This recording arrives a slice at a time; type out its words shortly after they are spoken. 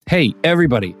Hey,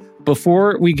 everybody.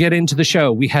 Before we get into the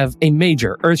show, we have a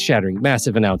major, earth-shattering,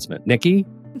 massive announcement. Nikki?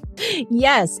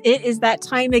 Yes, it is that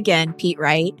time again, Pete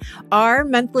Wright. Our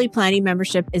monthly planning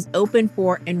membership is open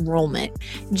for enrollment.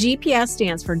 GPS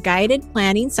stands for Guided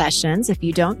Planning Sessions, if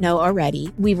you don't know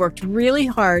already. We've worked really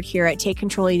hard here at Take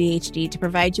Control ADHD to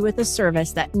provide you with a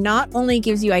service that not only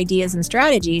gives you ideas and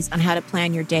strategies on how to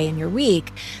plan your day and your week,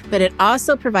 but it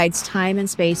also provides time and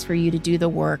space for you to do the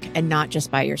work, and not just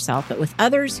by yourself, but with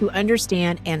others who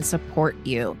understand and support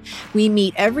you. We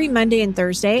meet every Monday and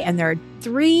Thursday, and there are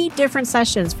 3 different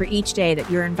sessions for each day that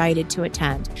you're invited to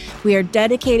attend. We are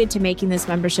dedicated to making this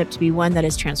membership to be one that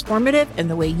is transformative in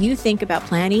the way you think about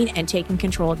planning and taking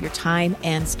control of your time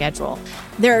and schedule.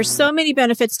 There are so many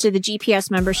benefits to the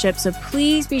GPS membership, so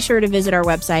please be sure to visit our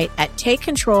website at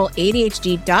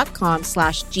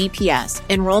takecontroladhd.com/GPS.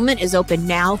 Enrollment is open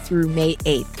now through May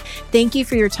 8th. Thank you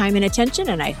for your time and attention,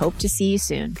 and I hope to see you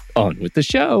soon. On with the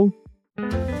show.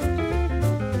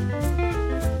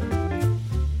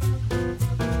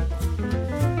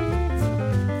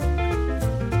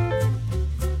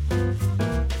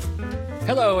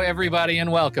 Hello, everybody, and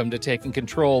welcome to Taking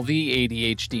Control, the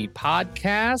ADHD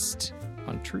podcast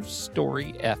on True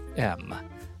Story FM.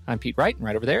 I'm Pete Wright, and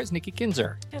right over there is Nikki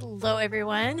Kinzer. Hello,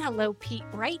 everyone. Hello, Pete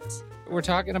Wright. We're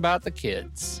talking about the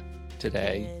kids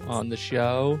today on the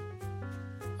show.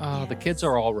 Yes. The kids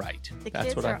are all right.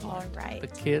 That's what I thought. All right. The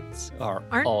kids are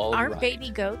all right. Aren't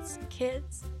baby goats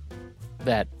kids?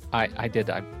 That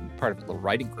I'm part of a little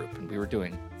writing group, and we were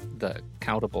doing the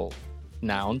countable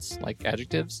nouns, like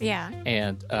adjectives. Yeah.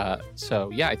 And I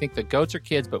think the goats are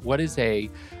kids, but what is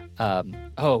a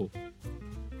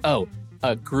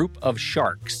group of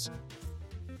sharks?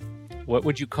 What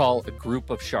would you call a group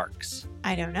of sharks?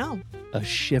 I don't know. A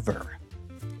shiver.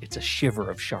 It's a shiver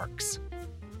of sharks.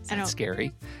 That's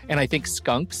scary. And I think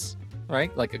skunks,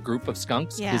 right? Like a group of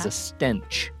skunks is a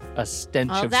stench. A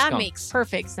stench of skunks. That makes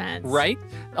perfect sense. Right?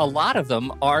 A lot of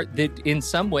them are that in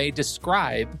some way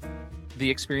describe the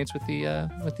experience with the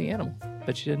animal.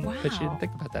 But you didn't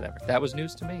think about that ever. That was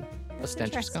news to me. A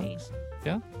stench of skunks.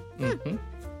 Yeah. Mm-hmm.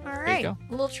 All right. A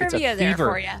little trivia there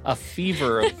for you. A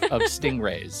fever of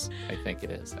stingrays, I think it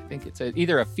is. I think it's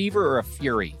either a fever or a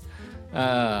fury.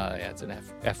 It's an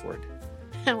F word.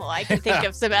 Well, I can think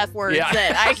of some F words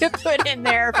that I could put in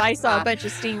there if I saw a bunch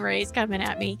of stingrays coming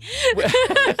at me.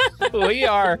 We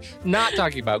are not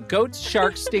talking about goats,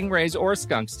 sharks, stingrays, or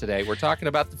skunks today. We're talking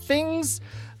about the things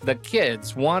the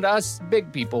kids want us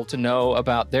big people to know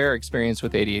about their experience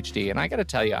with ADHD. And I got to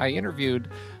tell you, I interviewed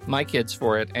my kids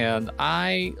for it, and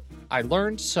I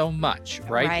learned so much,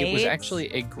 right? It was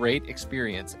actually a great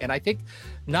experience. And I think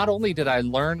not only did I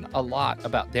learn a lot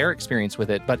about their experience with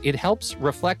it, but it helps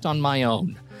reflect on my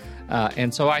own.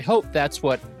 And so I hope that's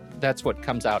what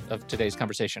comes out of today's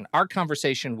conversation. Our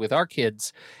conversation with our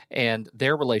kids and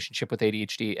their relationship with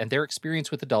ADHD and their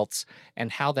experience with adults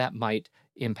and how that might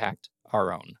impact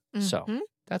our own. Mm-hmm. So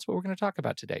that's what we're going to talk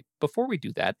about today. Before we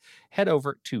do that, head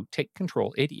over to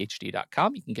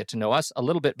takecontroladhd.com. You can get to know us a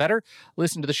little bit better,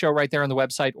 listen to the show right there on the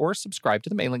website, or subscribe to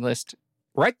the mailing list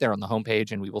right there on the homepage,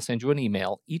 and we will send you an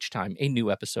email each time a new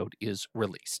episode is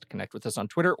released. Connect with us on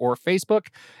Twitter or Facebook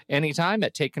anytime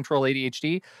at Take Control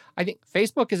ADHD. I think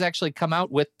Facebook has actually come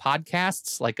out with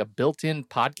podcasts, like a built-in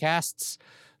podcasts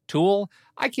tool.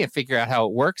 I can't figure out how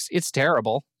it works. It's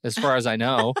terrible, as far as I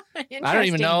know. I don't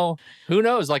even know. Who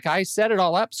knows? Like, I set it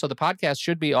all up so the podcast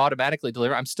should be automatically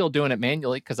delivered. I'm still doing it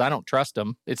manually because I don't trust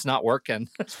them. It's not working,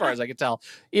 as far as I can tell.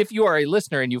 If you are a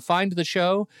listener and you find the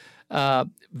show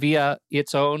via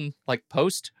its own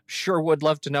post, sure would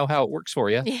love to know how it works for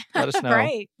you. Yeah, let us know.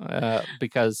 Right.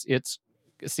 Because it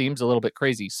seems a little bit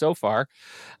crazy so far.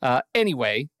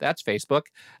 Anyway, that's Facebook.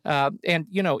 And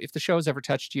if the show has ever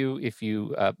touched you, if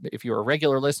you're a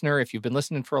regular listener, if you've been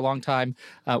listening for a long time,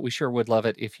 we sure would love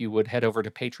it if you would head over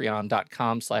to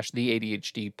patreon.com/the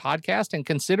ADHD podcast and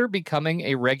consider becoming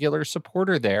a regular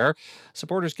supporter there.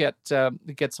 Supporters get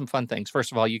some fun things.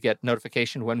 First of all, you get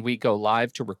notification when we go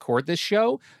live to record this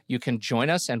show. You can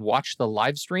join us and watch the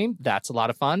live stream. That's a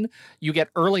lot of fun. You get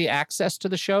early access to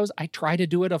the shows. I try to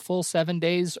do it a full 7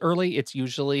 days early. It's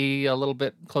usually a little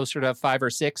bit closer to 5 or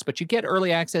 6, but you get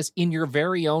early access in your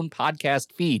very own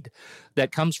podcast feed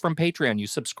that comes from Patreon. You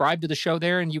subscribe to the show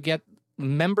there and you get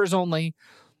members only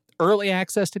early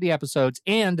access to the episodes.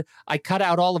 And I cut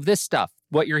out all of this stuff.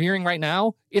 What you're hearing right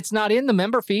now, it's not in the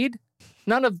member feed.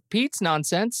 None of Pete's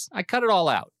nonsense. I cut it all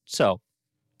out. So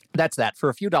that's that. For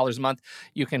a few dollars a month,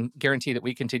 you can guarantee that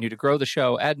we continue to grow the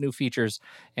show, add new features,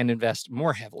 and invest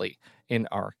more heavily in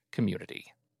our community.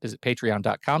 Visit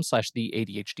patreon.com/the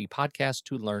ADHD podcast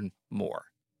to learn more.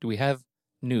 Do we have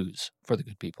news for the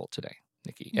good people today?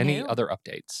 Nikki? Any No. other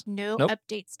updates? No Nope.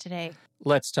 updates today.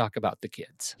 Let's talk about the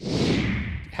kids.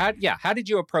 How did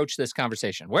you approach this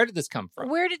conversation? Where did this come from?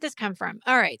 Where did this come from?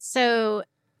 All right. So,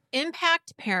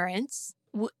 Impact Parents,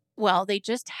 well, they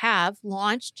just have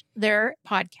launched their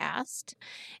podcast,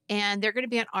 and they're going to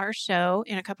be on our show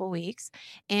in a couple weeks.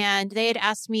 And they had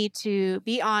asked me to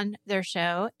be on their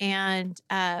show. And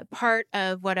part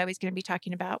of what I was going to be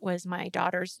talking about was my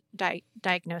daughter's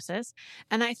diagnosis.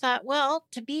 And I thought, well,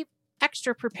 to be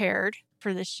extra prepared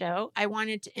for this show, I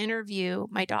wanted to interview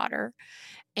my daughter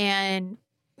and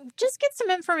just get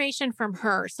some information from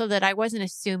her so that I wasn't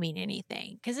assuming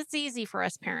anything, because it's easy for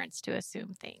us parents to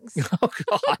assume things. Oh,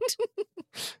 God.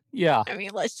 Yeah. I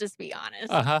mean, let's just be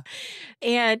honest. Uh-huh.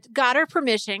 And got her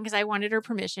permission, because I wanted her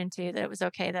permission too, that it was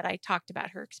okay that I talked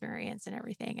about her experience and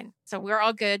everything. And so we're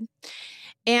all good.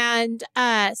 And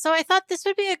so I thought this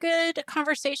would be a good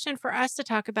conversation for us to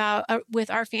talk about with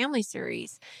our family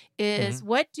series is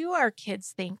what do our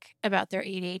kids think about their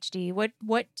ADHD?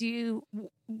 What do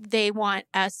they want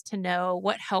us to know?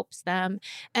 What helps them?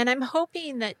 And I'm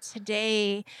hoping that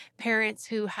today, parents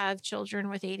who have children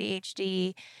with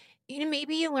ADHD,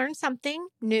 maybe you learn something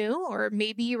new, or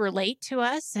maybe you relate to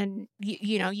us and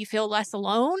you feel less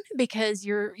alone because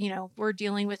we're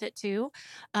dealing with it too.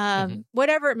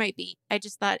 Whatever it might be. I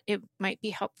just thought it might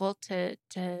be helpful to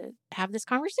have this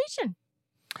conversation.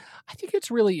 I think it's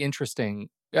really interesting.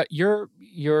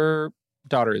 Your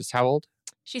daughter is how old?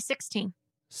 She's 16.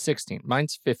 16.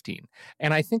 Mine's 15.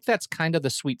 And I think that's kind of the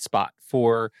sweet spot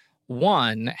for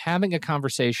one, having a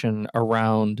conversation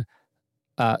around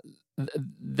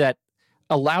that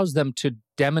allows them to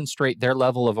demonstrate their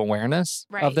level of awareness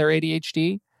of their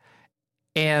ADHD,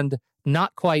 and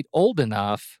not quite old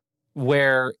enough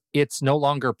where it's no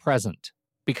longer present.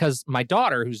 Because my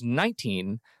daughter, who's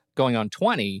 19, going on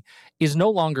 20, is no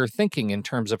longer thinking in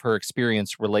terms of her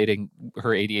experience relating her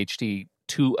ADHD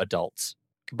to adults,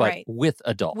 but with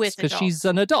adults, because she's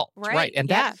an adult, right? And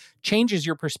that changes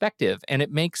your perspective, and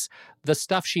it makes the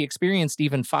stuff she experienced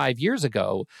even 5 years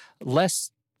ago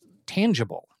less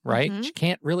tangible, right? She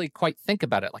can't really quite think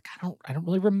about it. Like, I don't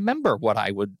really remember what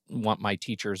I would want my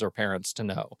teachers or parents to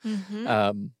know.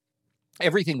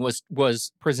 Everything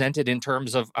was presented in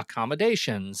terms of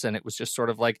accommodations, and it was just sort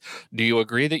of like, do you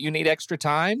agree that you need extra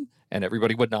time? And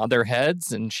everybody would nod their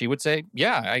heads, and she would say,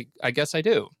 yeah, I guess I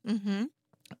do.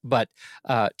 But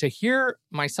to hear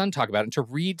my son talk about it and to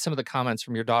read some of the comments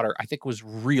from your daughter, I think was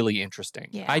really interesting.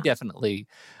 Yeah. I definitely,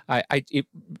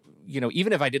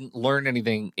 even if I didn't learn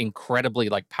anything incredibly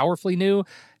powerfully new,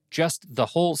 just the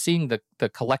whole seeing the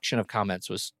collection of comments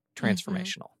was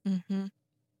transformational.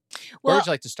 Where would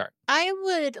you like to start? I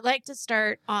would like to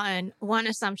start on one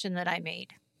assumption that I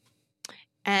made.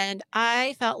 And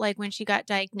I felt like when she got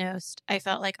diagnosed, I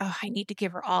felt like, I need to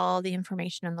give her all the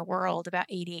information in the world about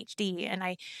ADHD. And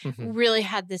I really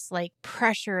had this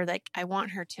pressure, I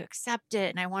want her to accept it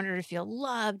and I want her to feel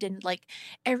loved and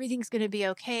everything's going to be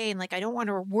okay. And I don't want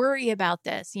her to worry about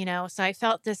this, So I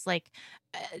felt this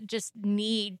just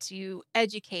need to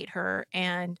educate her.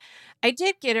 And I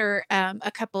did get her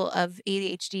a couple of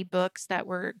ADHD books that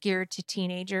were geared to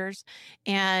teenagers,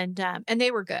 and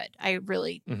they were good. I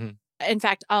really... In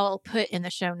fact, I'll put in the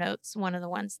show notes one of the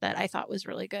ones that I thought was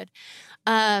really good.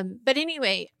 But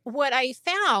anyway, what I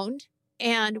found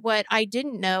and what I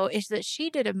didn't know is that she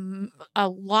did a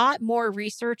lot more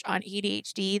research on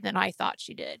ADHD than I thought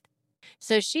she did.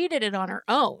 So she did it on her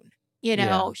own.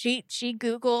 She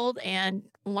Googled and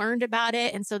learned about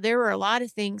it. And so there were a lot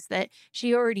of things that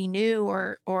she already knew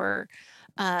or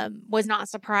was not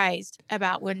surprised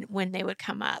about when they would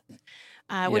come up,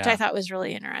 which I thought was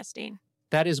really interesting.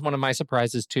 That is one of my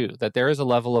surprises, too, that there is a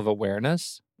level of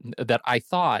awareness that I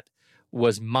thought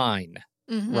was mine,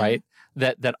 right?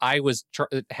 That I was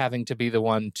having to be the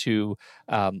one to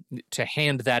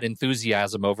hand that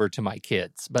enthusiasm over to my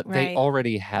kids. But they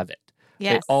already have it.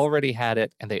 Yes. They already had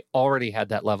it, and they already had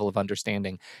that level of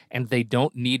understanding. And they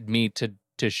don't need me to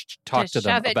talk to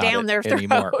them about down their throat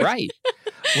anymore. Right.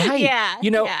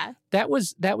 Yeah. That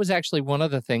was actually one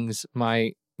of the things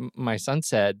my son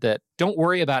said, that don't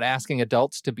worry about asking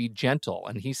adults to be gentle.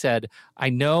 And he said,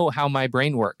 I know how my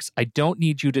brain works. I don't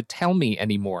need you to tell me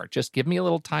anymore. Just give me a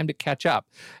little time to catch up.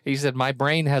 He said, my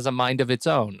brain has a mind of its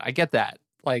own. I get that.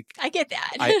 I get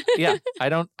that.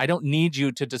 I don't need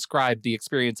you to describe the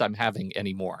experience I'm having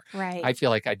anymore. Right. I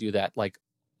feel like I do that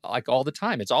all the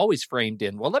time. It's always framed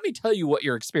in, well, let me tell you what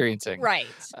you're experiencing. Right.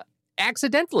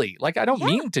 Accidentally. I don't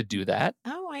mean to do that.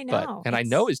 Oh, I know. I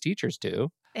know his teachers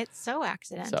do. It's so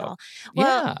accidental.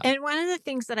 And one of the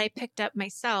things that I picked up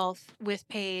myself with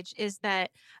Paige is that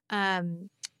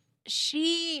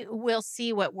she will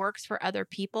see what works for other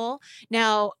people.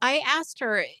 Now, I asked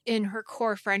her in her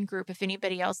core friend group if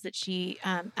anybody else that she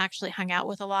actually hung out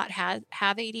with a lot have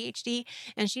ADHD,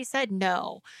 and she said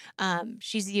no.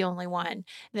 She's the only one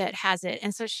that has it,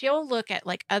 and so she'll look at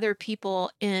like other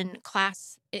people in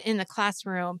the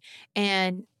classroom,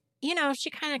 and she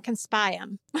kind of can spy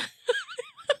them.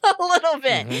 A little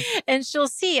bit. Mm-hmm. And she'll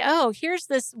see, oh, here's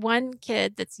this one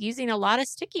kid that's using a lot of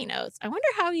sticky notes. I wonder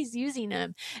how he's using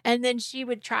them. And then she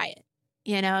would try it,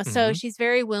 So Mm-hmm. she's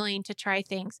very willing to try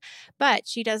things, but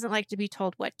she doesn't like to be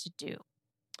told what to do.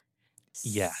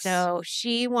 Yes. So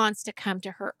she wants to come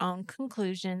to her own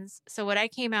conclusions. So what I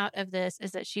came out of this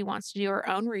is that she wants to do her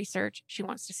own research. She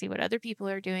wants to see what other people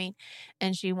are doing,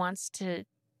 and she wants to,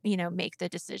 make the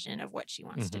decision of what she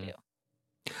wants to do.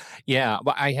 Yeah,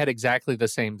 well, I had exactly the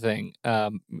same thing.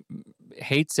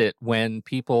 Hates it when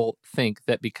people think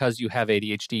that because you have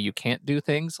ADHD, you can't do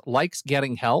things, likes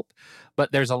getting help,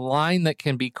 but there's a line that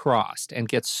can be crossed and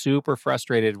gets super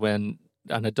frustrated when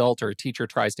an adult or a teacher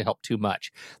tries to help too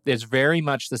much. There's very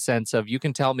much the sense of you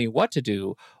can tell me what to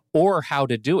do or how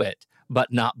to do it,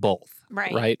 but not both.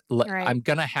 Right. I'm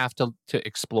going to have to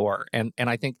explore. And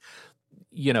I think,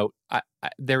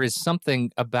 there is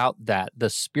something about that, the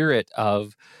spirit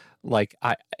of like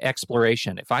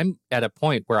exploration. If I'm at a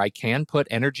point where I can put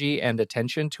energy and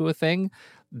attention to a thing,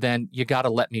 then you got to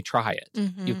let me try it.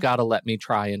 Mm-hmm. You've got to let me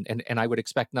try. And I would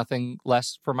expect nothing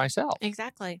less for myself.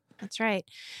 Exactly. That's right.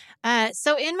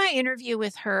 So in my interview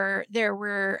with her, there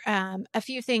were a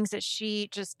few things that she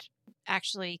just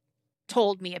actually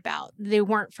told me about. They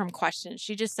weren't from questions.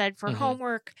 She just said for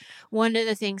homework, one of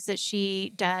the things that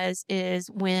she does is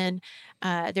when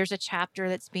there's a chapter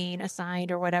that's being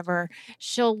assigned or whatever,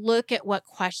 she'll look at what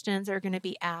questions are going to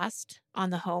be asked on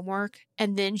the homework,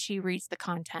 and then she reads the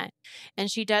content. And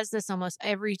she does this almost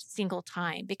every single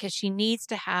time because she needs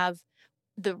to have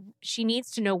she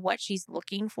needs to know what she's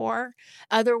looking for.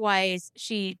 Otherwise,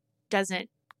 she just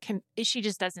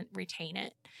doesn't retain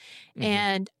it.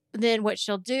 And then what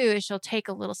she'll do is she'll take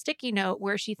a little sticky note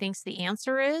where she thinks the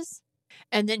answer is,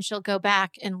 and then she'll go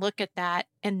back and look at that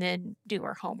and then do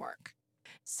her homework.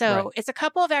 So It's a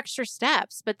couple of extra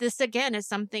steps, but this again is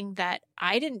something that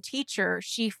I didn't teach her.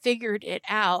 She figured it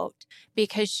out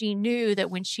because she knew that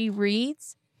when she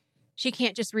reads, she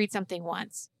can't just read something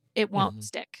once. It won't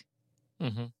stick.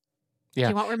 Yeah.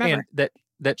 She won't remember. And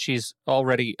that she's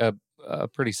already a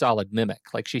pretty solid mimic.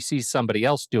 Like she sees somebody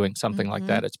else doing something like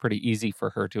that. It's pretty easy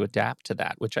for her to adapt to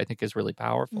that, which I think is really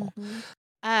powerful.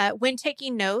 When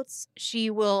taking notes, she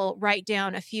will write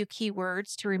down a few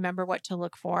keywords to remember what to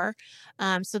look for.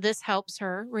 So this helps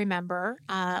her remember.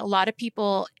 A lot of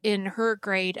people in her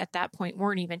grade at that point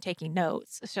weren't even taking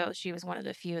notes. So she was one of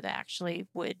the few that actually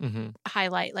would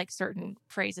highlight like certain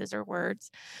phrases or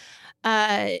words.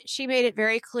 She made it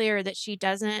very clear that she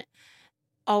doesn't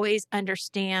always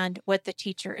understand what the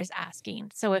teacher is asking.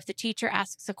 So if the teacher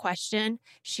asks a question,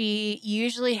 she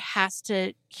usually has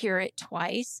to hear it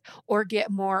twice or get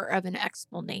more of an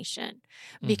explanation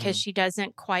because she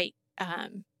doesn't quite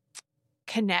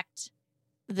connect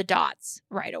the dots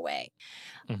right away,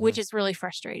 which is really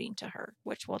frustrating to her,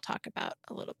 which we'll talk about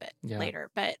a little bit later.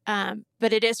 But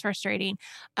it is frustrating.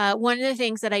 One of the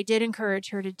things that I did encourage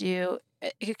her to do,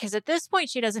 because at this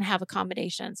point she doesn't have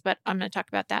accommodations, but I'm going to talk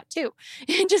about that too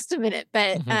in just a minute.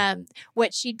 But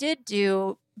what she did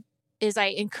do is I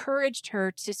encouraged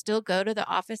her to still go to the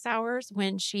office hours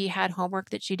when she had homework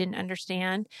that she didn't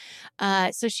understand.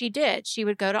 So she did. She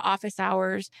would go to office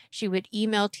hours. She would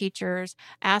email teachers,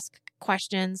 ask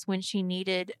questions when she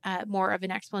needed more of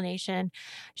an explanation.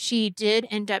 She did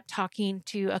end up talking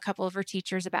to a couple of her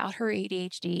teachers about her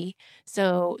ADHD.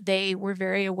 So they were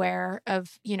very aware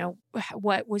of,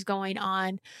 what was going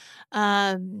on.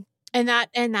 And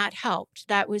that helped.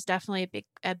 That was definitely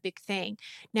a big thing.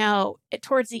 Now,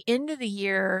 towards the end of the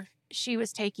year, she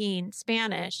was taking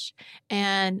Spanish,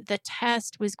 and the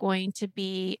test was going to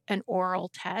be an oral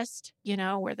test,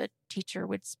 where the teacher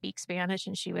would speak Spanish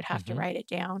and she would have to write it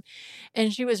down.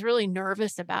 And she was really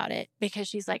nervous about it because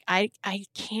she's like, I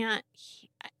can't,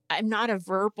 I'm not a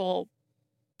verbal,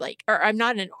 or I'm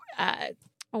not an,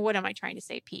 what am I trying to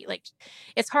say, Pete? Like,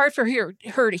 it's hard for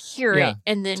her to hear it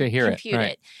and then compute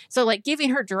it. So like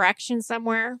giving her direction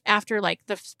somewhere after like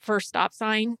the first stop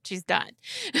sign, she's done.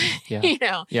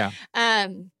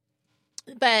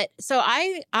 But so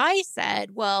I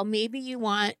said, well, maybe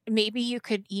you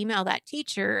could email that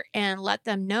teacher and let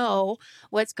them know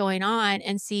what's going on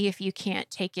and see if you can't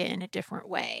take it in a different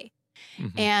way.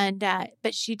 And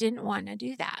but she didn't want to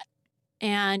do that.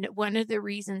 And one of the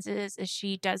reasons is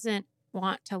she doesn't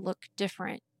want to look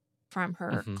different from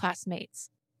her classmates.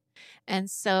 And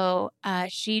so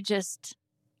she just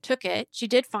took it. She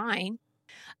did fine.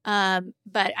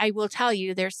 But I will tell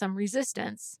you, there's some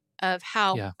resistance of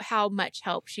Yeah. how much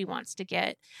help she wants to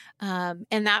get. And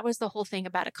that was the whole thing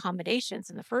about accommodations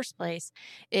in the first place,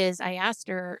 is I asked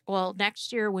her, well,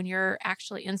 next year when you're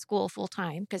actually in school full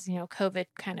time, because, COVID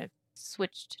kind of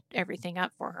switched everything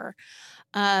up for her,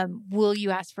 will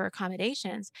you ask for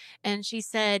accommodations? And she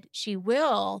said she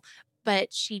will,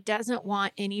 but she doesn't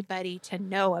want anybody to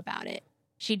know about it.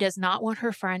 She does not want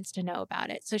her friends to know about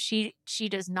it. So she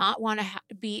does not want to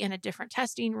be in a different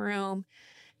testing room.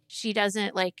 She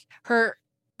doesn't like her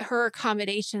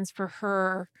accommodations for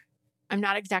her. I'm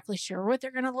not exactly sure what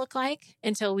they're going to look like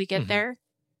until we get Mhm. there.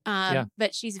 Yeah.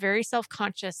 But she's very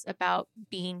self-conscious about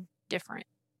being different.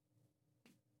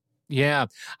 Yeah,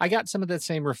 I got some of that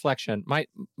same reflection.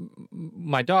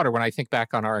 My daughter, when I think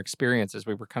back on our experiences,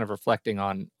 we were kind of reflecting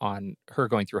on her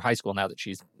going through high school now that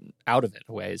she's out of it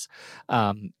a ways,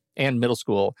 and middle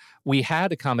school. We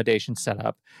had accommodations set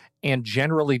up, and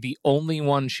generally the only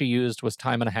one she used was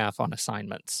time and a half on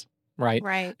assignments. Right?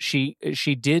 Right. She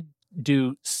did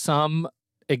do some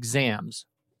exams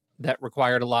that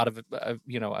required a lot of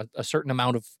a certain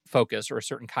amount of focus or a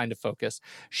certain kind of focus.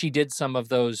 She did some of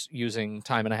those using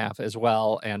time and a half as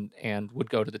well, and would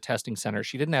go to the testing center.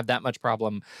 She didn't have that much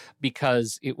problem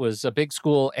because it was a big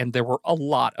school and there were a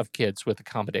lot of kids with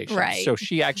accommodations. Right. So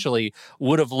she actually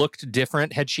would have looked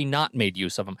different had she not made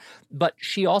use of them. But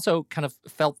she also kind of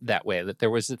felt that way, that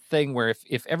there was a thing where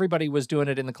if everybody was doing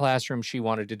it in the classroom, she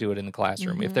wanted to do it in the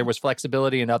classroom. If there was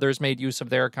flexibility and others made use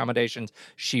of their accommodations,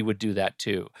 she would do that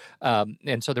too.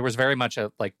 And so there was very much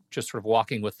a just sort of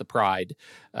walking with the pride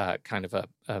kind of a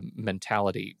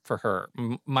mentality for her.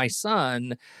 My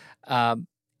son,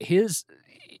 he's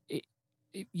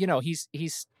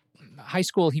high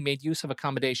school. He made use of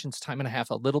accommodations time and a half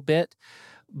a little bit,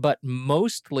 but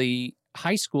mostly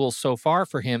high school so far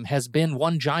for him has been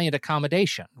one giant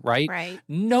accommodation, right? Right.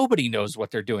 Nobody knows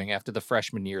what they're doing after the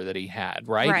freshman year that he had,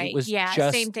 right? Right. It was Yeah.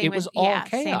 just, Same thing it was with, all yeah,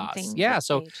 chaos. Same thing Yeah. with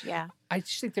So Paige. Yeah. I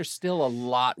just think there's still a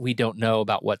lot we don't know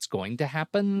about what's going to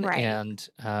happen. Right. And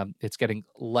it's getting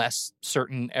less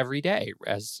certain every day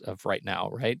as of right now,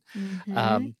 right?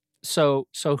 Mhm. So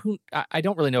I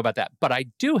don't really know about that, but I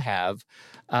do have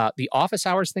the office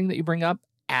hours thing that you bring up.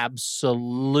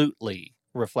 Absolutely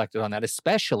reflected on that,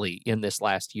 especially in this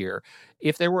last year.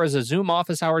 If there was a Zoom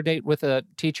office hour date with a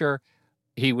teacher,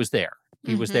 he was there.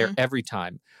 He was there every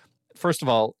time. First of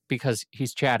all, because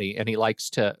he's chatty and he likes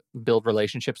to build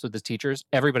relationships with his teachers.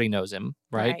 Everybody knows him,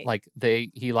 right? Right. Like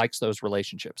he likes those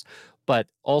relationships. But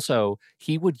also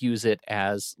he would use it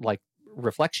as like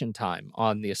reflection time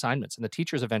on the assignments. And the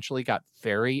teachers eventually got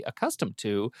very accustomed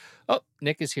to, oh,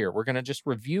 Nick is here. We're going to just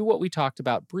review what we talked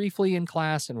about briefly in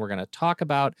class. And we're going to talk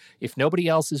about if nobody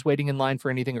else is waiting in line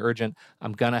for anything urgent,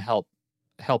 I'm going to help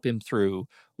him through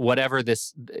whatever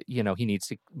this, he needs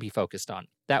to be focused on.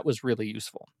 That was really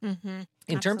useful.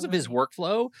 In terms of his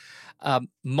workflow,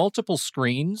 multiple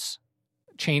screens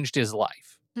changed his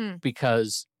life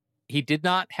because he did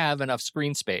not have enough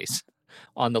screen space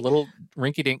on the little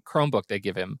rinky-dink Chromebook they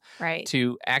give him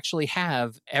to actually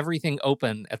have everything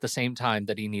open at the same time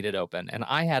that he needed open. And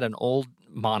I had an old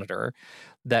monitor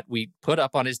that we put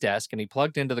up on his desk and he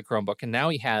plugged into the Chromebook. And now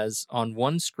he has on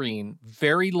one screen,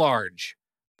 very large,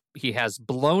 he has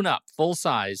blown up full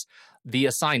size the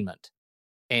assignment,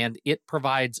 and it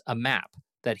provides a map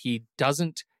that he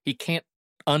can't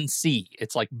unsee.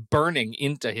 It's like burning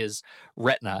into his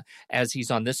retina as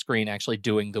he's on this screen actually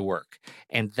doing the work.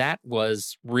 And that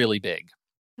was really big.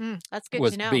 That's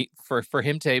good to know. For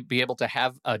him to be able to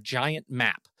have a giant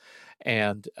map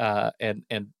and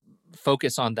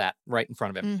focus on that right in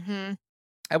front of him.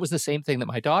 That was the same thing that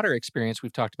my daughter experienced.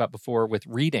 We've talked about before with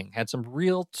reading, had some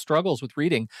real struggles with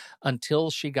reading until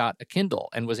she got a Kindle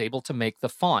and was able to make the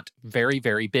font very,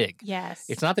 very big. Yes.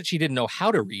 It's not that she didn't know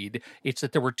how to read. It's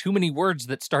that there were too many words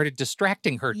that started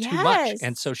distracting her too much.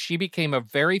 And so she became a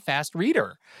very fast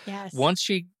reader. Yes. Once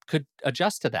she could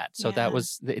adjust to that. So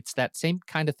it's that same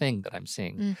kind of thing that I'm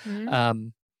seeing.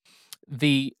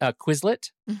 The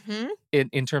Quizlet,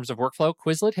 in terms of workflow,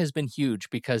 Quizlet has been huge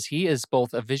because he is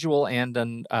both a visual and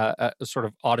a sort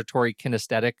of auditory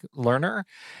kinesthetic learner.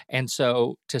 And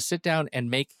so to sit down and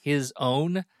make his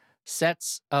own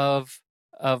sets of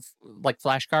like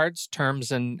flashcards, terms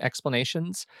and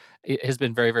explanations, it has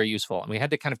been very, very useful. And we had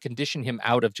to kind of condition him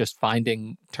out of just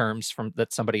finding terms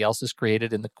that somebody else has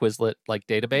created in the Quizlet like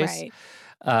database.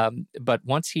 But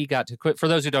once he got to for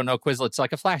those who don't know, Quizlet's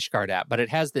like a flashcard app, but it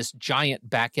has this giant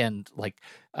back end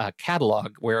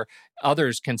catalog where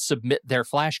others can submit their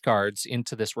flashcards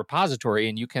into this repository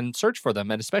and you can search for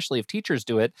them. And especially if teachers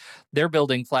do it, they're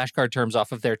building flashcard terms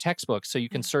off of their textbooks. So you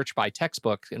can search by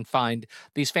textbook and find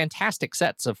these fantastic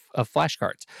sets of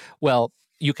flashcards. Well,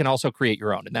 you can also create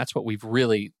your own. And that's what we've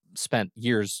really spent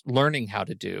years learning how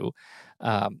to do.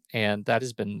 And that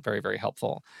has been very, very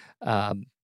helpful.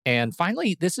 And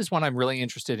finally, this is one I'm really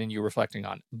interested in you reflecting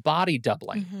on. Body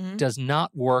doubling does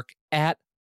not work at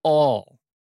all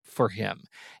for him.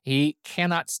 He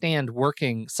cannot stand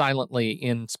working silently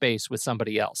in space with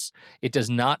somebody else. It does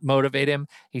not motivate him.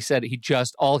 He said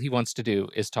all he wants to do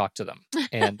is talk to them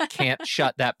and can't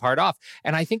shut that part off.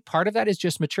 And I think part of that is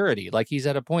just maturity. Like he's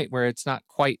at a point where it's not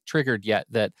quite triggered yet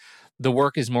that the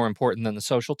work is more important than the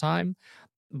social time.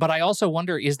 But I also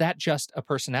wonder, is that just a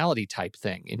personality type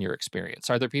thing in your experience?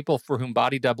 Are there people for whom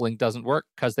body doubling doesn't work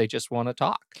because they just want to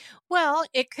talk? Well,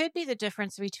 it could be the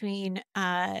difference between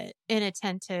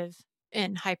inattentive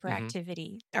and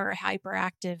hyperactivity or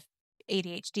hyperactive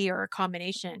ADHD or a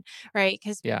combination, right?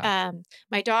 Because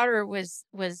my daughter was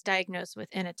diagnosed with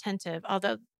inattentive,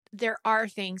 although there are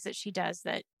things that she does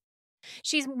that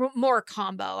she's more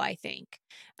combo, I think,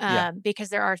 because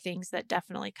there are things that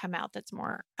definitely come out that's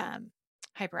more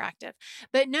hyperactive.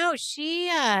 But no,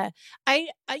 she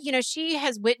she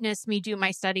has witnessed me do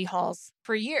my study halls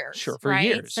for years. Sure, for right?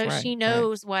 years. So right, she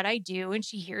knows what I do, and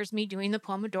she hears me doing the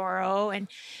Pomodoro.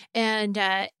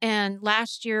 And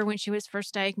last year when she was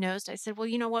first diagnosed, I said, well,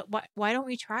 you know what? Why don't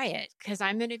we try it? Because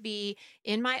I'm going to be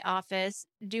in my office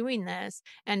doing this,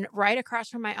 and right across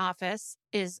from my office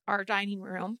is our dining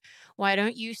room. Why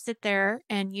don't you sit there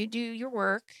and you do your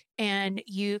work, and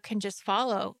you can just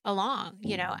follow along,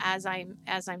 as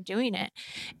I'm doing it.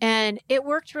 And it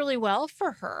worked really well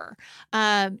for her.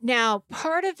 Now,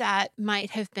 part of that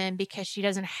might have been because she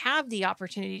doesn't have the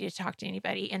opportunity to talk to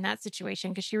anybody in that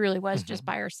situation, because she really was just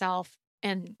by herself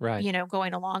and,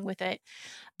 going along with it.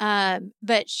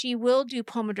 But she will do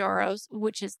Pomodoros,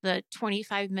 which is the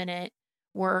 25-minute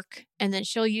work. And then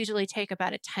she'll usually take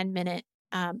about a 10-minute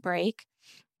break.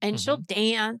 And she'll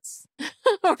dance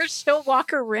or she'll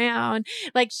walk around.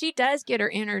 Like, she does get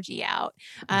her energy out,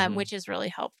 which is really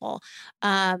helpful.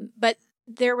 But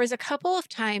there was a couple of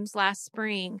times last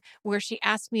spring where she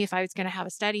asked me if I was going to have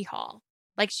a study hall.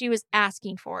 Like, she was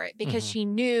asking for it because she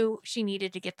knew she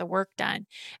needed to get the work done.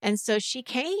 And so she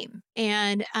came,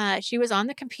 and she was on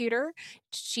the computer.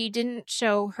 She didn't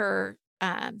show her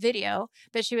video,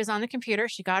 but she was on the computer.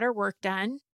 She got her work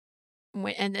done.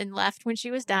 And then left when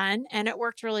she was done, and it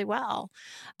worked really well.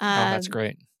 That's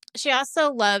great. She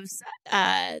also loves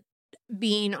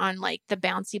being on like the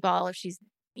bouncy ball if she's,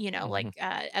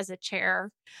 as a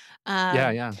chair.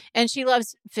 And she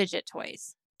loves fidget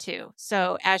toys too.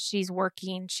 So as she's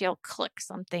working, she'll click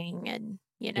something, and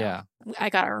I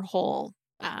got her whole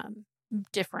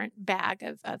different bag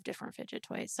of different fidget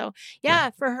toys. So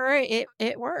for her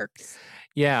it works.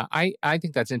 I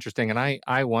think that's interesting, and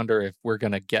I wonder if we're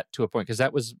going to get to a point, because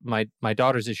that was my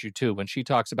daughter's issue too. When she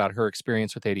talks about her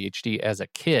experience with ADHD as a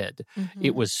kid,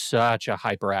 it was such a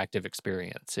hyperactive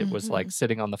experience. It was like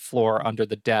sitting on the floor under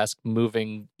the desk,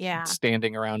 moving,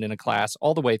 standing around in a class,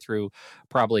 all the way through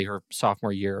probably her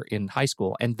sophomore year in high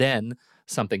school, and then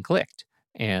something clicked.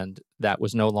 And that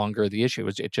was no longer the issue.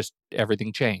 It just,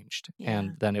 everything changed.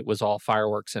 And then it was all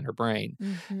fireworks in her brain.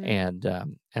 And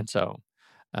so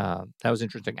that was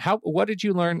interesting. What did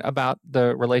you learn about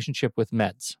the relationship with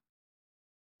meds?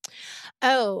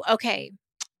 Oh, okay.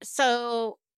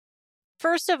 So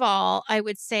first of all, I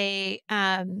would say,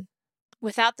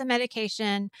 without the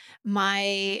medication,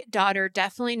 my daughter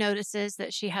definitely notices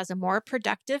that she has a more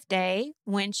productive day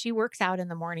when she works out in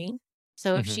the morning.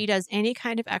 So if she does any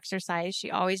kind of exercise, she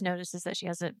always notices that she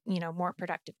has a, more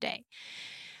productive day.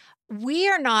 We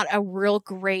are not a real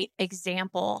great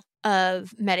example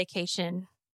of medication,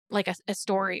 like a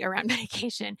story around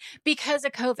medication, because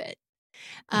of COVID.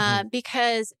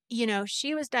 Because,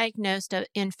 she was diagnosed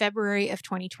in February of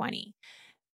 2020.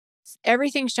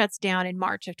 Everything shuts down in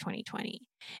March of 2020.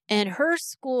 And her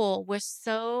school was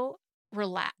so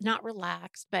not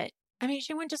relaxed, but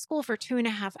she went to school for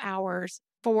 2.5 hours,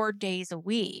 4 days a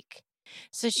week.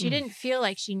 So she didn't feel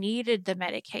like she needed the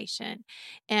medication.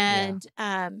 And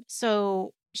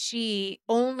so she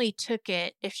only took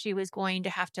it if she was going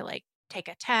to have to take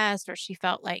a test, or she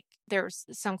felt like there was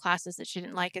some classes that she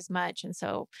didn't like as much. And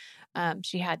so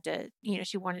she had to,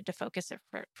 she wanted to focus it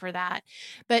for that.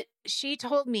 But she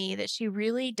told me that she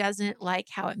really doesn't like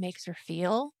how it makes her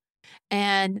feel.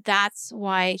 And that's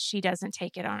why she doesn't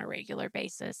take it on a regular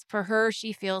basis. For her,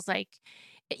 she feels like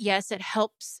yes, it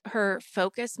helps her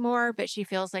focus more, but she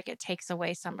feels like it takes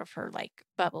away some of her like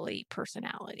bubbly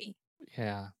personality.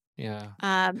 Yeah. Yeah.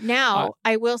 Now,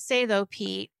 I will say though,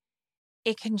 Pete,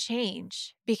 it can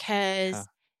change Yeah. because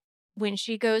when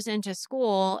she goes into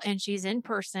school and she's in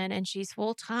person and she's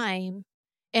full time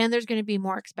and there's going to be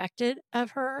more expected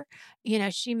of her,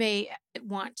 she may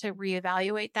want to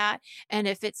reevaluate that. And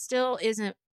if it still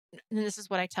isn't, and this is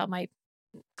what I tell my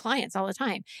clients all the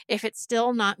time, if it's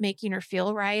still not making her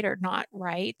feel right or not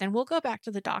right, then we'll go back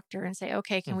to the doctor and say,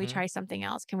 okay, can we try something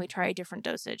else? Can we try a different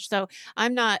dosage? So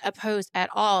I'm not opposed at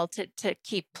all to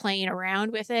keep playing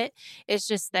around with it. It's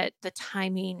just that the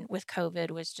timing with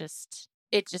COVID was just,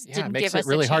 it just didn't give us it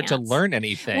really a hard to chance. learn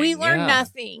anything. We learned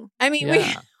nothing. I mean,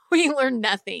 we learned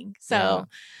nothing. So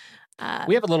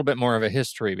we have a little bit more of a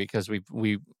history because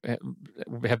we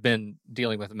have been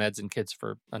dealing with meds in kids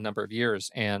for a number of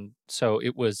years, and so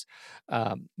it was,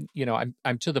 I'm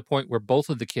to the point where both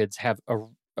of the kids have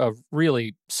a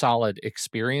really solid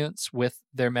experience with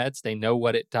their meds. They know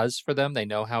what it does for them. They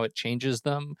know how it changes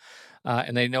them,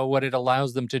 and they know what it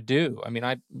allows them to do. I mean,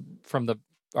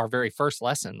 our very first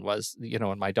lesson was,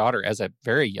 and my daughter, as a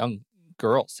very young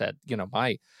girl, said,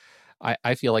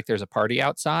 I feel like there's a party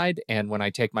outside, and when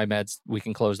I take my meds, we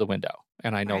can close the window,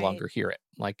 and I no longer hear it.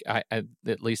 Like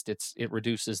at least it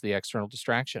reduces the external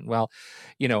distraction. Well,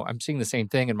 I'm seeing the same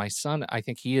thing, and my son, I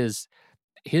think his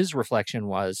reflection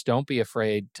was, don't be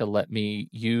afraid to let me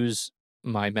use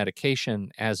my medication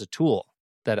as a tool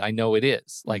that I know it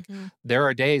is. Like there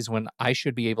are days when I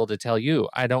should be able to tell you,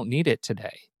 I don't need it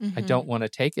today. I don't want to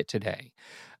take it today.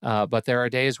 But there are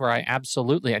days where I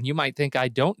absolutely, and you might think I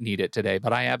don't need it today,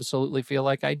 but I absolutely feel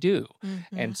like I do.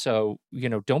 And so,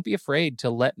 don't be afraid to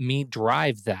let me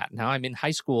drive that. Now I'm in high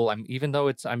school. Even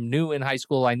though I'm new in high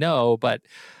school, I know, but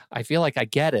I feel like I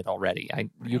get it already.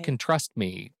 You can trust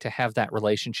me to have that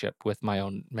relationship with my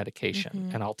own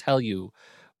medication, and I'll tell you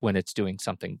when it's doing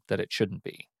something that it shouldn't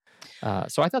be.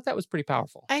 So I thought that was pretty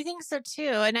powerful. I think so too.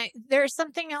 And there's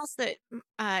something else that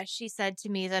she said to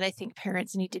me that I think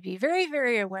parents need to be very,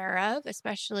 very aware of,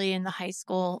 especially in the high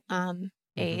school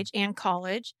age and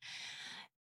college.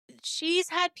 She's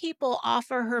had people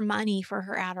offer her money for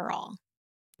her Adderall.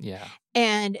 Yeah.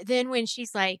 And then when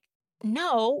she's like,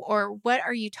 no, or what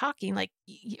are you talking? Like,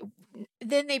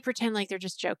 then they pretend like they're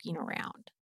just joking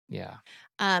around. Yeah.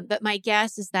 But my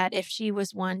guess is that if she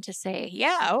was one to say,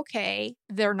 yeah, okay,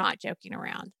 they're not joking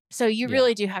around. So you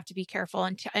really do have to be careful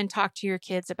and talk to your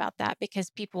kids about that, because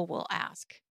people will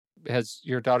ask. Has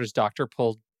your daughter's doctor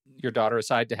pulled your daughter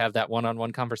aside to have that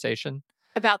one-on-one conversation?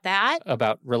 About that?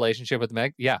 About relationship with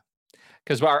Meg? Yeah.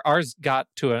 Because ours got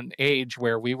to an age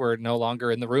where we were no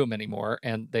longer in the room anymore.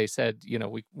 And they said,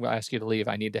 we'll ask you to leave.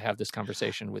 I need to have this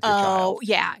conversation with your child. Oh,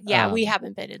 yeah. Yeah. We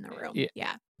haven't been in the room.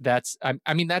 Yeah.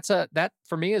 That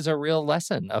for me is a real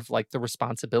lesson of like the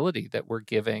responsibility that we're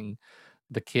giving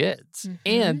the kids.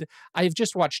 And I've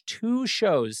just watched 2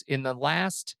 shows in the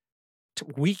last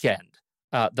weekend.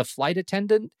 The Flight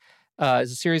Attendant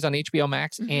is a series on HBO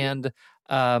Max, and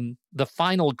The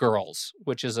Final Girls,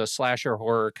 which is a slasher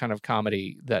horror kind of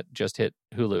comedy that just hit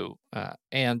Hulu.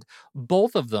 And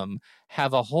both of them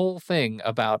have a whole thing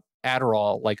about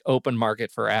Adderall, like open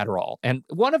market for Adderall. And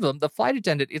one of them, The Flight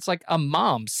Attendant, it's like a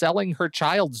mom selling her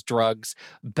child's drugs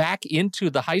back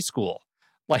into the high school.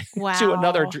 Like to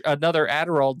another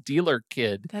Adderall dealer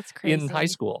kid. That's crazy. In high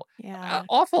school. Yeah.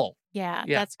 Awful. Yeah,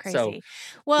 that's crazy. So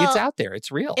well, it's out there.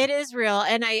 It's real. It is real.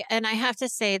 And I have to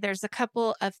say, there's a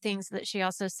couple of things that she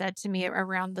also said to me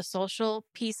around the social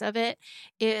piece of it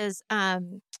is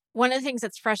one of the things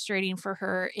that's frustrating for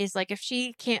her is like if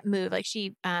she can't move, like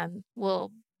she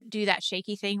will do that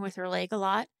shaky thing with her leg a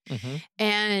lot.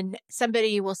 And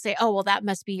somebody will say, oh, well, that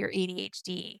must be your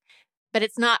ADHD. But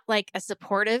it's not like a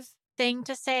supportive thing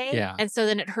to say. Yeah. And so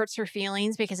then it hurts her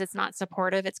feelings because it's not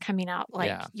supportive. It's coming out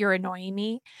like you're annoying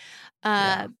me.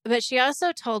 But she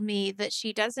also told me that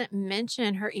she doesn't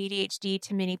mention her ADHD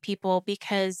to many people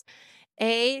because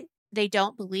they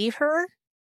don't believe her,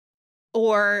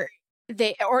 I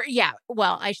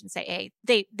shouldn't say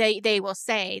they will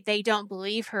say they don't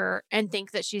believe her and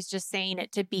think that she's just saying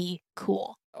it to be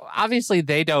cool. Obviously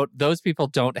those people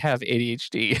don't have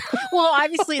ADHD. Well,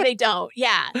 obviously they don't.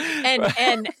 Yeah.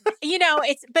 And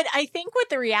but I think what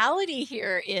the reality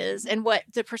here is, and what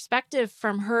the perspective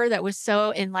from her that was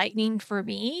so enlightening for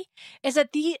me is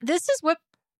that this is what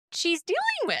she's dealing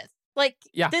with. Like,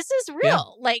 this is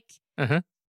real. Yeah. Like,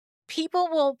 people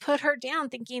will put her down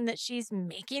thinking that she's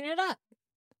making it up.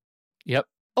 Yep.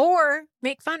 Or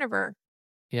make fun of her.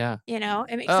 Yeah.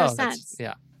 It makes no sense.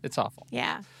 Yeah. It's awful.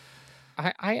 Yeah.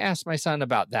 I asked my son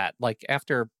about that, like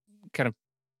after kind of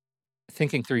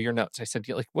thinking through your notes. I said,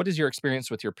 like, what is your experience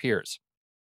with your peers?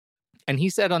 And he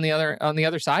said on the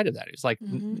other side of that, he's like,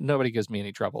 nobody gives me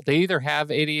any trouble. They either have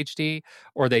ADHD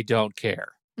or they don't care.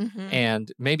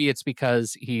 And maybe it's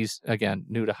because he's, again,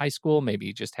 new to high school. Maybe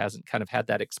he just hasn't kind of had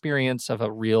that experience of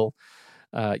a real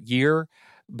year.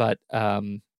 But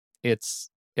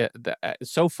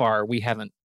so far, we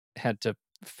haven't had to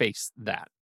face that.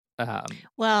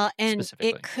 Well, and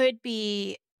it could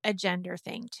be a gender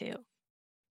thing too.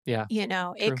 Yeah.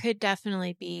 True. It could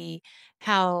definitely be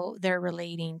how they're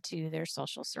relating to their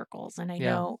social circles. And I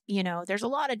know, there's a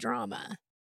lot of drama.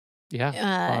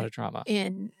 Yeah, a lot of drama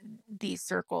in these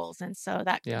circles. And so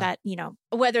that,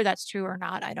 whether that's true or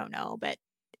not, I don't know, but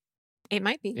it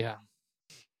might be. Yeah.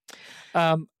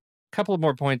 Couple of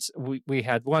more points. We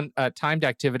had one, timed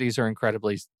activities are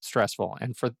incredibly stressful.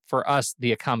 And for us,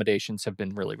 the accommodations have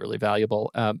been really, really valuable.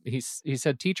 He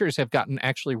said teachers have gotten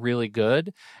actually really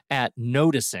good at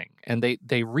noticing, and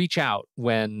they reach out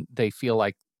when they feel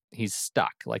like he's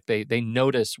stuck. Like they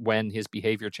notice when his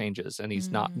behavior changes and he's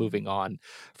not moving on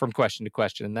from question to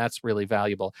question. And that's really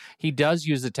valuable. He does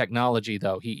use the technology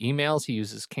though. He emails, he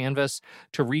uses Canvas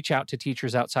to reach out to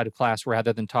teachers outside of class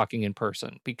rather than talking in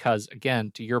person. Because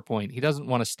again, to your point, he doesn't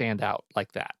want to stand out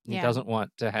like that. He doesn't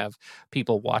want to have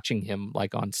people watching him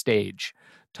like on stage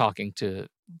talking to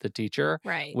the teacher,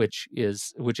 right? Which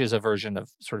is a version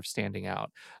of sort of standing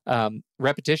out.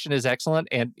 Repetition is excellent,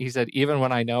 and he said even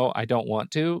when I know I don't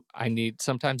want to,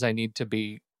 sometimes I need to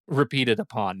be repeated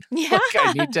upon. Yeah. Like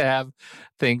I need to have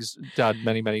things done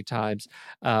many, many times.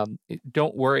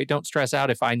 Don't worry, don't stress out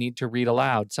if I need to read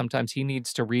aloud. Sometimes he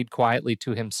needs to read quietly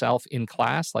to himself in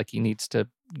class, like he needs to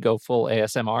go full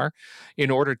ASMR in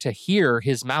order to hear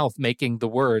his mouth making the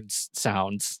words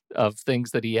sounds of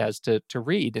things that he has to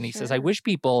read. And he says, I wish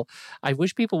people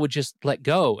would just let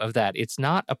go of that. It's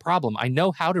not a problem. I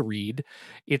know how to read.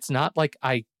 It's not like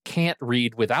I can't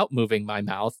read without moving my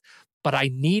mouth, but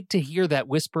I need to hear that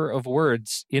whisper of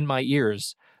words in my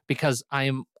ears because I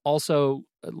am also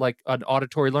like an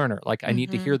auditory learner. Like I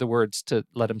need to hear the words to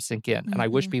let them sink in. And I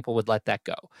wish people would let that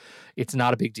go. It's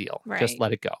not a big deal. Right. Just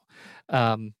let it go.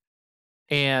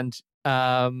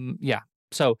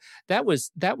 So that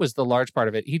was the large part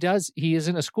of it. He is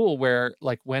in a school where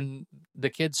like when the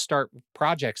kids start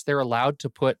projects, they're allowed to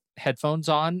put headphones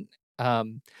on.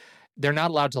 They're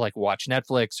not allowed to like watch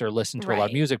Netflix or listen to a lot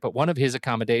of music, but one of his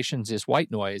accommodations is white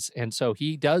noise. And so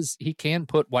he can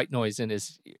put white noise in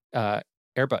his AirPods,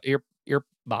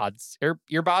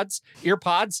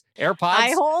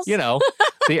 eye holes,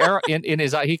 the air in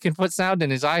his eye. He can put sound in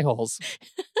his eye holes.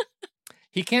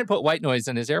 He can't put white noise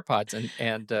in his AirPods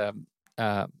and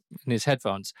in his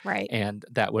headphones, right? And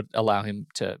that allows him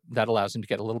to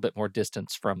get a little bit more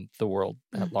distance from the world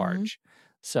at large.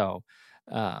 So,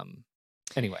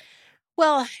 anyway.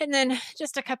 Well, and then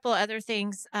just a couple other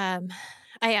things. I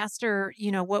asked her,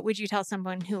 what would you tell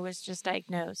someone who was just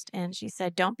diagnosed? And she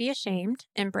said, don't be ashamed.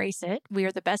 Embrace it. We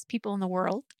are the best people in the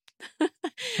world.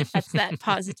 That's that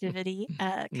positivity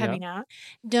coming out.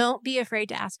 Don't be afraid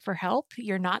to ask for help.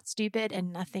 You're not stupid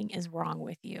and nothing is wrong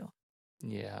with you.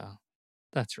 Yeah,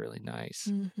 that's really nice.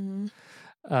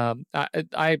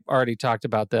 I already talked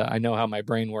about I know how my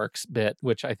brain works bit,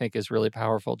 which I think is really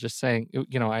powerful. Just saying,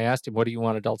 I asked him, what do you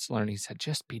want adults to learn? He said,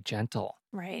 just be gentle.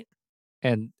 Right.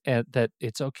 And that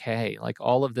it's okay. Like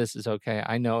all of this is okay.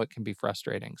 I know it can be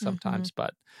frustrating sometimes,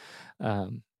 but,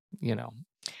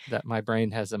 that my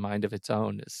brain has a mind of its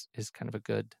own is kind of a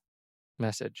good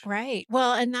message. Right.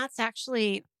 Well, and that's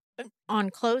actually on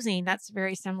closing, that's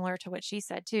very similar to what she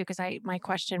said too, because my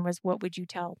question was, what would you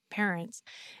tell parents?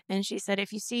 And she said,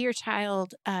 if you see your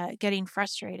child getting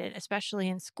frustrated, especially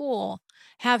in school,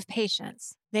 have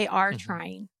patience. They are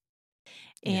trying.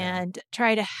 And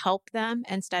try to help them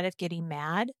instead of getting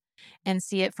mad and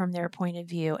see it from their point of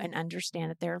view and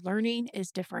understand that their learning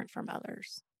is different from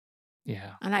others.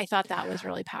 Yeah. And I thought that was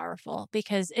really powerful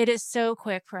because it is so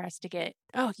quick for us to get,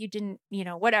 oh, you didn't,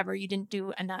 whatever, you didn't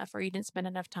do enough or you didn't spend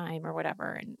enough time or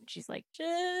whatever. And she's like,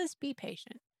 just be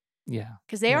patient. Yeah.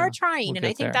 Because they are trying. And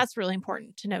I think that's really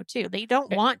important to know too. They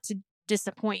don't want to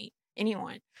disappoint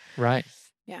anyone. Right.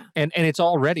 Yeah. And it's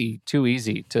already too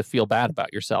easy to feel bad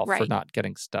about yourself for not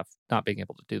getting stuff, not being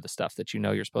able to do the stuff that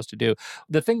you're supposed to do.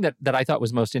 The thing that I thought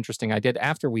was most interesting, I did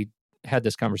after we had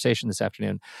this conversation this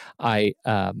afternoon, I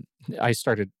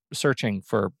started searching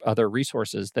for other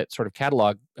resources that sort of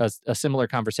catalog a similar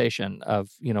conversation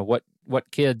of,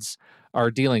 what kids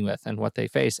are dealing with and what they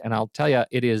face. And I'll tell you,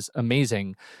 it is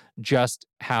amazing just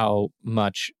how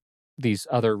much these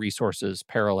other resources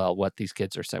parallel what these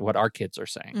kids are saying, what our kids are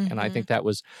saying. And I think that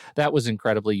was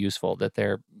incredibly useful that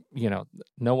they're,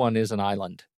 no one is an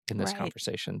island in this Right.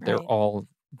 conversation. They're Right. all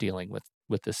dealing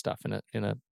with this stuff in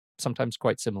a sometimes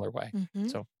quite similar way.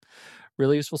 Mhm. So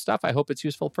really useful stuff. I hope it's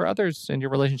useful for others in your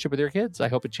relationship with your kids. I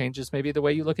hope it changes maybe the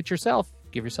way you look at yourself.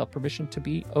 Give yourself permission to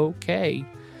be okay.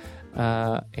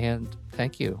 And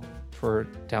thank you for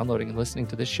downloading and listening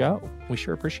to this show. We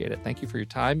sure appreciate it. Thank you for your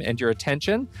time and your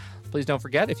attention. Please don't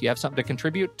forget, if you have something to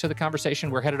contribute to the conversation,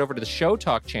 we're headed over to the Show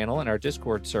Talk channel in our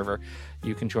Discord server.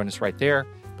 You can join us right there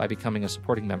by becoming a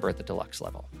supporting member at the deluxe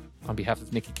level. On behalf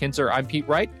of Nikki Kinzer, I'm Pete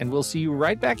Wright, and we'll see you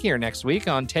right back here next week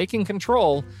on Taking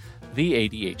Control, the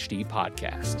ADHD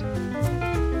podcast.